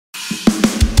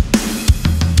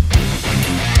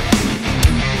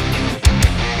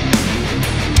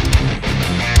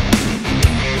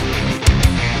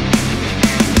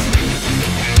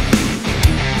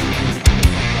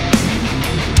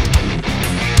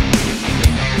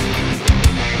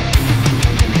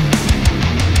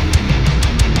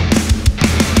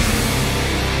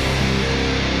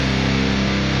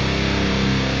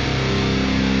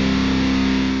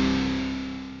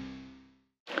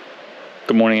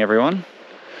Good morning everyone.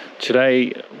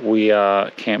 Today we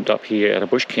are camped up here at a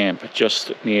bush camp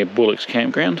just near Bullock's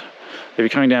campground. If you're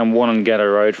coming down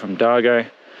Wonnangatta Road from Dargo,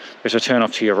 there's a turn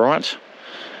off to your right.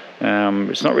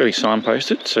 It's not really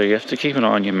signposted, so you have to keep an eye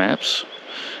on your maps.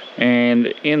 And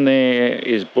in there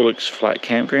is Bullock's flat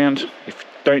campground. If you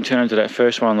don't turn into that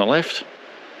first one on the left,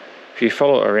 if you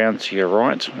follow it around to your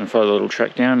right and follow the little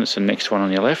track down, it's the next one on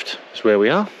your left, is where we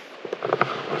are.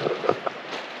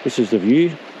 This is the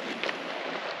view.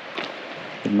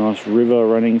 A nice river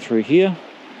running through here,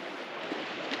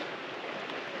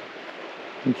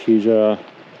 which is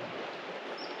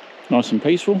nice and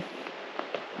peaceful.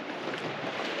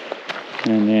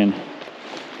 And then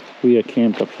we are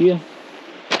camped up here,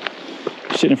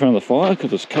 sitting in front of the fire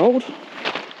because it's cold.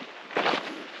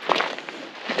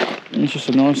 And it's just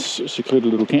a nice secluded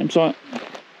little campsite.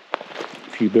 A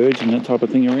few birds and that type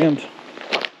of thing around.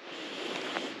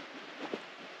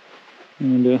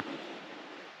 And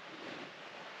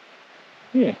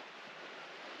yeah,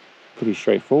 pretty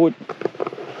straightforward.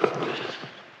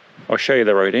 I'll show you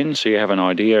the road in so you have an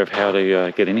idea of how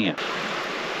to get in here.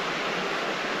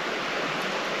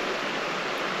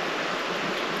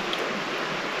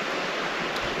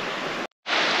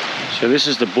 So this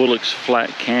is the Bullock's flat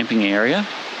camping area.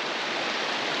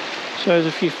 So there's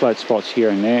a few flat spots here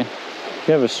and there. If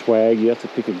you have a swag, you have to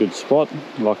pick a good spot,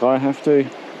 like I have to.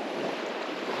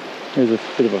 There's a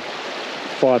bit of a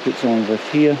fire pit on left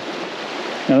here.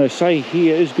 Now they say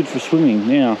here is good for swimming.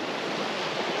 Now,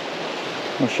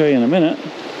 I'll show you in a minute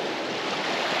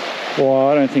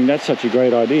why I don't think that's such a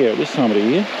great idea at this time of the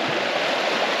year.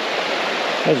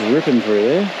 That's ripping through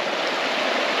there.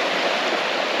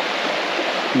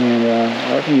 And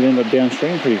I reckon you'd end up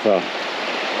downstream pretty far.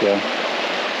 Yeah.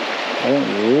 I don't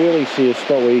really see a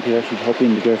spot where you could actually hop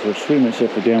in to go for a swim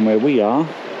except for down where we are,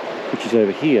 which is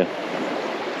over here.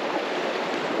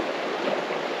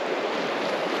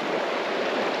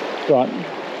 But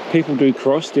people do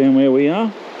cross down where we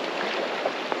are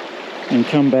and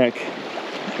come back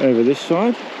over this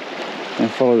side and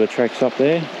follow the tracks up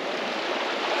there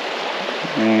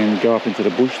and go up into the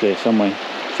bush there somewhere.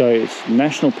 So it's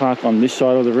National Park on this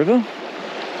side of the river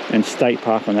and State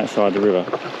Park on that side of the river.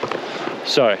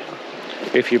 So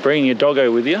if you're bringing your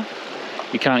doggo with you,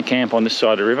 you can't camp on this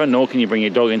side of the river, nor can you bring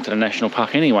your dog into the National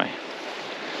Park anyway.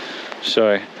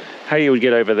 So how you would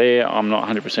get over there, I'm not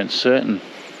 100% certain.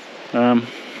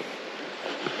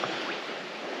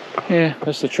 Yeah,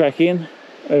 that's the track in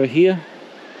over here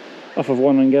off of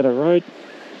Wonnangatta Road.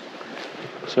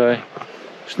 So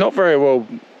it's not very well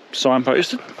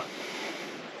signposted,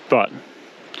 but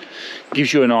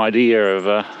gives you an idea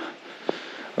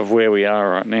of where we are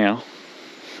right now.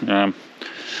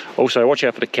 Also watch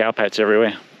out for the cowpats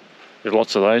everywhere. There's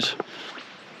lots of those.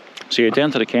 So you're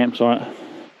down to the campsite.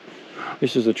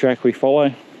 This is the track we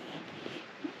follow.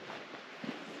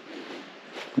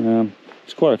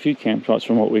 There's quite a few campsites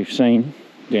from what we've seen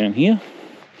down here,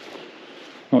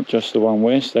 not just the one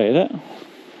we're stayed at.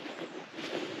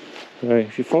 So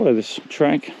if you follow this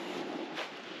track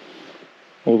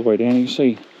all the way down, you can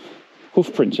see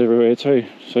hoof prints everywhere too,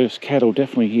 so there's cattle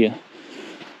definitely here.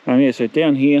 Yeah, so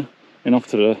down here and off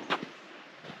to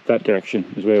that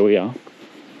direction is where we are.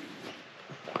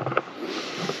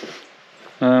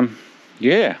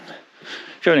 Yeah,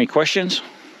 if you have any questions,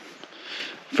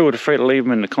 feel free to leave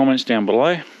them in the comments down below.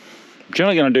 I'm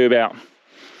generally going to do about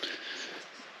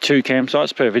 2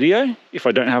 campsites per video if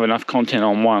I don't have enough content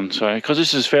on one. So because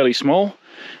this is fairly small,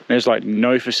 there's like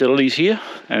no facilities here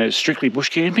and it's strictly bush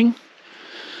camping,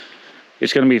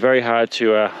 it's going to be very hard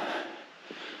to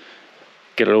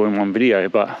get it all in one video.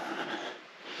 But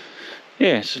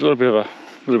yeah, it's a little bit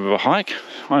of a hike.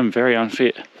 I'm very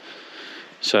unfit,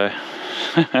 so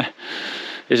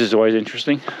this is always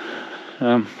interesting.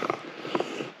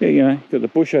 Yeah, you know, got the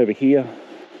bush over here.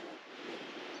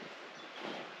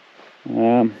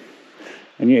 And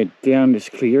yeah, down this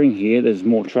clearing here, there's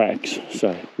more tracks.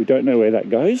 So we don't know where that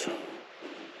goes,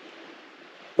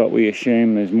 but we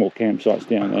assume there's more campsites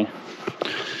down there.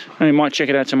 And we might check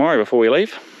it out tomorrow before we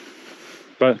leave.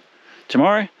 But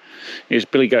tomorrow is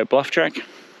Billy Goat Bluff track.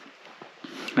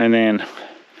 And then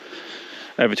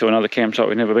over to another campsite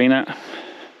we've never been at.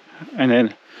 And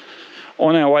then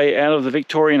on our way out of the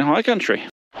Victorian high country.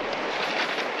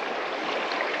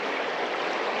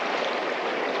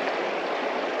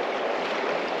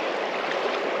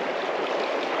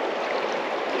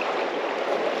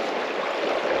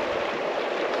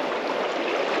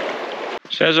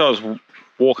 So as I was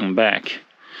walking back,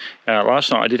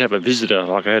 last night I did have a visitor,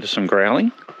 like I heard some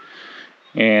growling.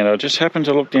 And I just happened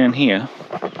to look down here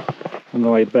on the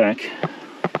way back.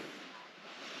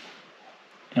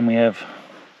 And we have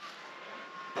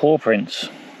paw prints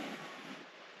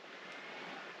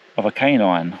of a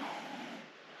canine.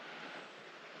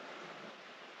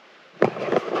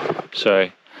 So,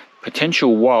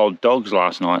 potential wild dogs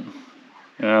last night.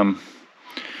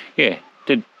 Yeah,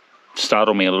 did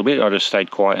startle me a little bit. I just stayed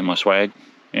quiet in my swag,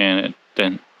 and it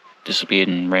then disappeared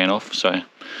and ran off. So,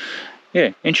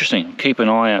 yeah, interesting. Keep an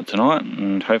eye out tonight,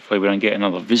 and hopefully we don't get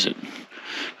another visit,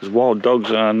 because wild dogs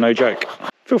are no joke.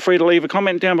 Feel free to leave a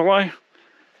comment down below.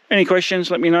 Any questions,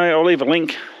 let me know. I'll leave a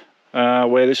link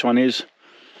where this one is.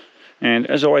 And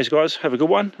as always, guys, have a good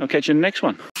one. I'll catch you in the next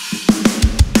one.